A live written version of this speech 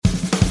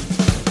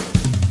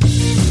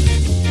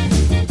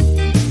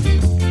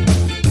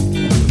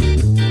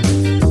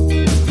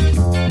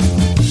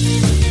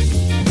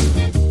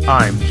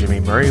I'm Jimmy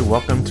Murray.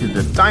 Welcome to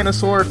the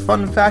Dinosaur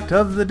Fun Fact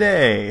of the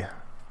Day.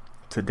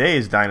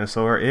 Today's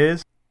dinosaur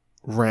is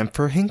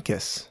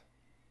Rhamphorhynchus.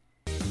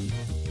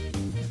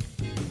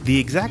 The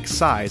exact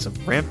size of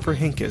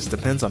Rhamphorhynchus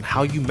depends on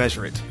how you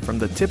measure it. From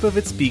the tip of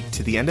its beak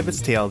to the end of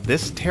its tail,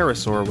 this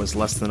pterosaur was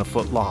less than a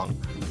foot long,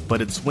 but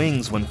its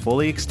wings, when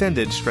fully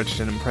extended,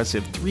 stretched an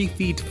impressive 3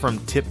 feet from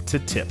tip to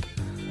tip.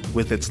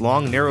 With its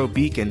long, narrow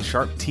beak and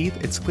sharp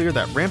teeth, it's clear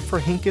that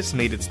Rhamphorhynchus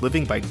made its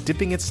living by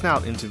dipping its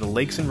snout into the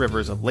lakes and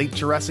rivers of late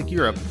Jurassic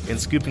Europe and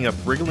scooping up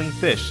wriggling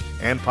fish,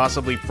 and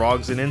possibly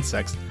frogs and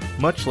insects,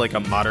 much like a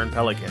modern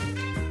pelican.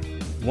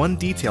 One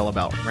detail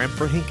about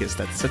Rhamphorhynchus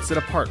that sets it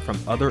apart from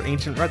other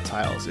ancient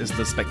reptiles is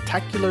the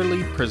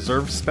spectacularly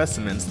preserved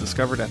specimens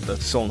discovered at the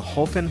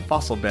Rhamphorhynchus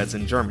fossil beds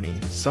in Germany.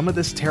 Some of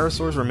this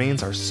pterosaur's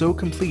remains are so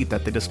complete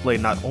that they display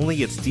not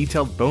only its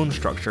detailed bone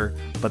structure,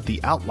 but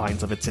the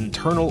outlines of its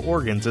internal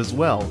organs as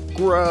well.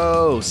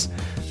 Gross!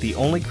 The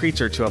only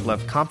creature to have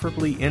left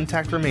comparably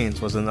intact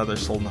remains was another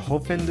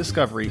Rhamphorhynchus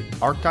discovery,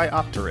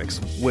 Archaeopteryx,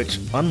 which,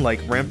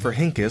 unlike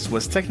Rhamphorhynchus,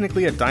 was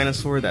technically a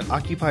dinosaur that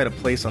occupied a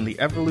place on the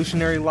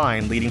evolutionary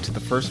line leading to the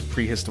first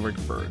prehistoric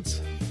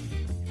birds.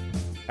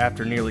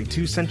 After nearly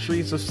 2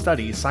 centuries of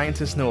study,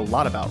 scientists know a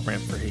lot about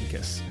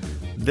Rhamphorhynchus.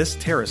 This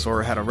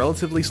pterosaur had a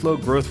relatively slow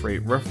growth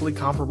rate roughly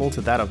comparable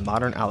to that of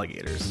modern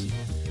alligators.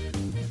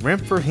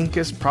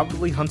 Rhamphorhynchus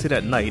probably hunted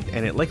at night,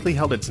 and it likely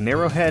held its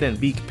narrow head and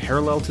beak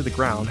parallel to the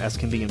ground, as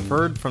can be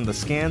inferred from the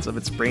scans of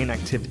its brain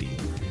activity.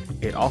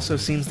 It also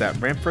seems that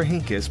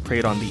Rhamphorhynchus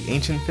preyed on the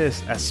ancient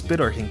fish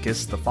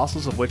Spinorhynchus, the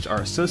fossils of which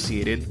are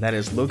associated, that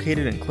is,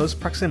 located in close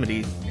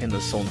proximity in the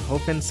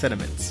Rhamphorhynchus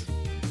sediments.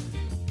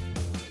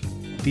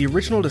 The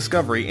original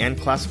discovery and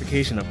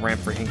classification of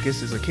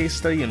Rhamphorhynchus is a case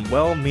study in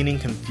well-meaning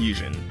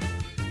confusion.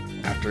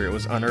 After it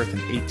was unearthed in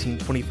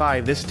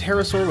 1825, this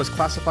pterosaur was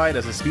classified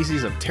as a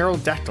species of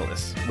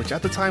Pterodactylus, which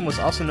at the time was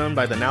also known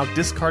by the now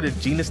discarded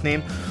genus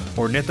name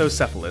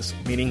Ornithocephalus,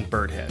 meaning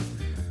birdhead.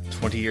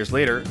 20 years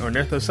later,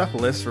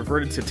 Ornithocephalus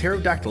reverted to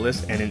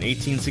Pterodactylus, and in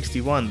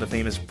 1861 the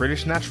famous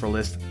British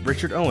naturalist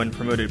Richard Owen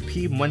promoted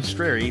P.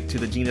 monstreri to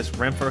the genus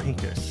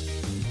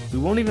Rhamphorhynchus. We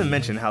won't even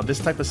mention how this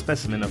type of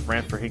specimen of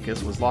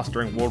Rhamphorhynchus was lost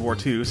during World War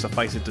II,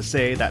 suffice it to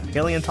say that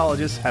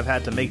paleontologists have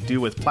had to make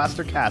do with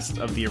plaster casts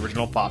of the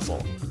original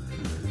fossil.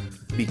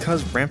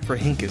 Because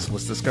Rhamphorhynchus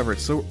was discovered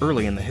so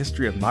early in the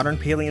history of modern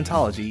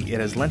paleontology, it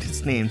has lent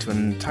its name to an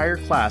entire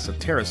class of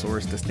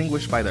pterosaurs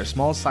distinguished by their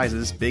small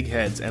sizes, big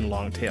heads, and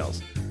long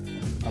tails.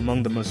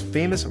 Among the most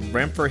famous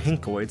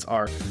Rhamphorhynchoids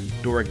are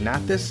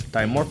Dorognathus,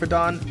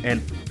 Dimorphodon, and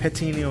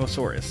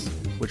Peteinosaurus,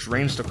 which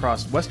ranged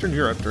across Western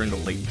Europe during the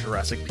late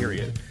Jurassic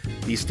period.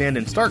 These stand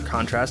in stark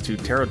contrast to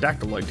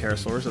pterodactyloid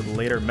pterosaurs of the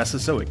later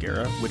Mesozoic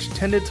era, which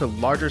tended to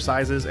larger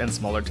sizes and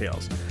smaller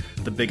tails.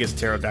 The biggest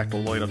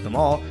pterodactyloid of them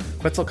all,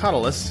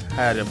 Quetzalcoatlus,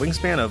 had a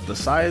wingspan of the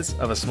size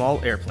of a small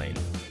airplane.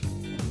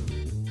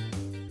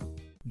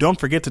 Don't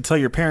forget to tell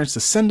your parents to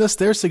send us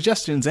their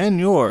suggestions and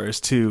yours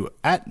to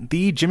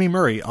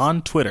 @TheJimmyMurray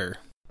on Twitter.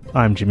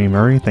 I'm Jimmy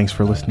Murray. Thanks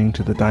for listening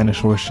to The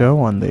Dinosaur Show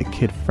on the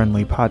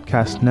Kid-Friendly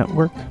Podcast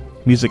Network.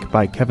 Music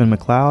by Kevin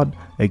MacLeod.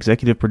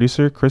 Executive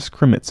producer Chris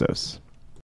Kremitzos.